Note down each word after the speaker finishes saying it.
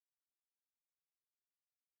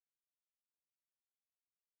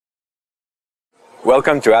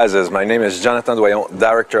Welcome to As Is. My name is Jonathan Doyon,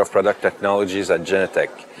 Director of Product Technologies at Genetec.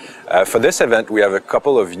 For this event, we have a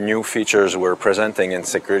couple of new features we're presenting in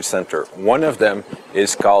Security Center. One of them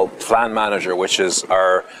is called Plan Manager, which is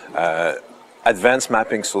our advanced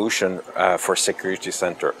mapping solution for Security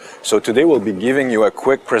Center. So today we'll be giving you a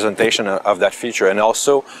quick presentation of that feature and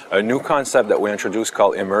also a new concept that we introduced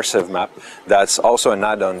called Immersive Map that's also an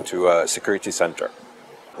add-on to Security Center.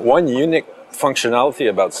 One unique functionality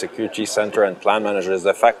about Security Center and Plan Manager is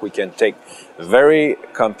the fact we can take very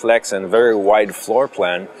complex and very wide floor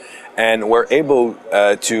plan, and we're able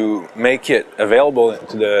to make it available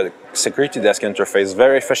to the security desk interface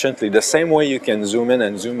very efficiently, the same way you can zoom in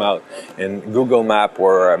and zoom out in Google Map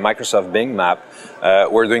or Microsoft Bing Map.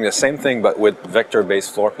 We're doing the same thing but with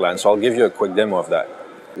vector-based floor plans, so I'll give you a quick demo of that.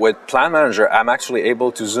 With Plan Manager, I'm actually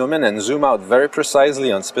able to zoom in and zoom out very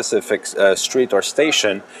precisely on specific street or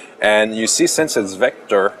station, and you see, since it's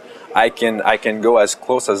vector, I can go as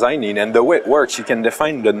close as I need. And the way it works, you can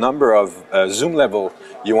define the number of zoom level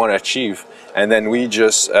you want to achieve, and then we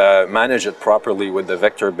just manage it properly with the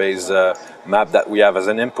vector-based map that we have as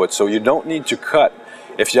an input. So you don't need to cut.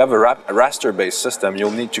 If you have a raster-based system,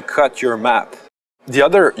 you'll need to cut your map. The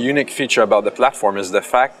other unique feature about the platform is the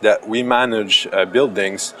fact that we manage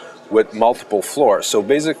buildings with multiple floors. So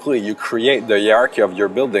basically, you create the hierarchy of your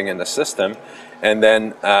building in the system, and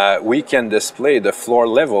then we can display the floor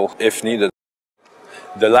level if needed.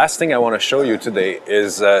 The last thing I want to show you today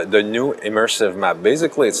is the new Immersive Map.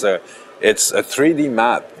 Basically, it's a 3D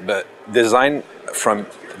map, but designed from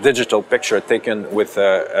digital picture taken with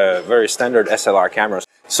a very standard SLR cameras.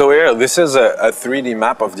 So here, this is a 3D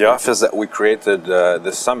map of the office that we created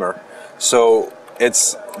this summer. So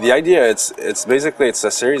it's basically a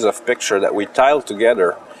series of pictures that we tile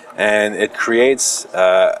together, and it creates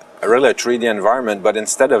really a 3D environment. But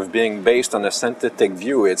instead of being based on a synthetic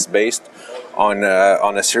view, it's based on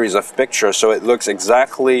a series of pictures. So it looks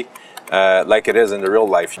exactly like it is in the real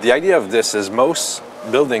life. The idea of this is most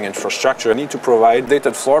building infrastructure need to provide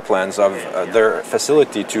dated floor plans of their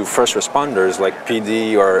facility to first responders like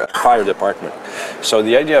PD or fire department. So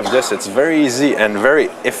the idea of this, it's very easy and very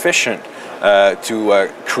efficient to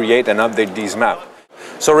create and update these maps.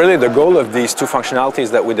 So really the goal of these two functionalities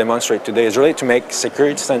that we demonstrate today is really to make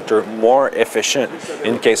Security Center more efficient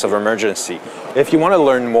in case of emergency. If you want to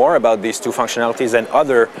learn more about these two functionalities and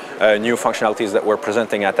other new functionalities that we're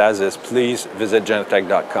presenting at As Is, please visit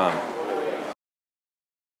genetec.com.